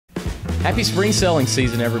Happy spring selling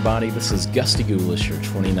season, everybody. This is Gusty Gulish, your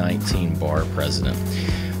 2019 bar president.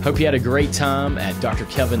 Hope you had a great time at Dr.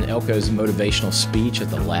 Kevin Elko's motivational speech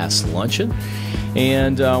at the last luncheon.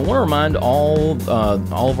 And I want to remind all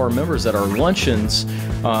of our members that our luncheons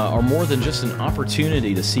are more than just an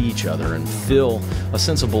opportunity to see each other and feel a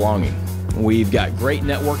sense of belonging. We've got great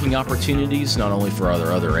networking opportunities, not only for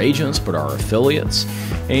other agents, but our affiliates.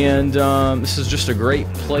 And this is just a great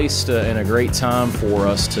place and a great time for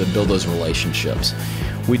us to build those relationships.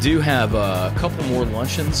 We do have a couple more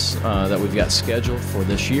luncheons that we've got scheduled for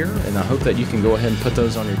this year, and I hope that you can go ahead and put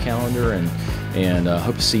those on your calendar, and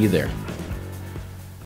hope to see you there.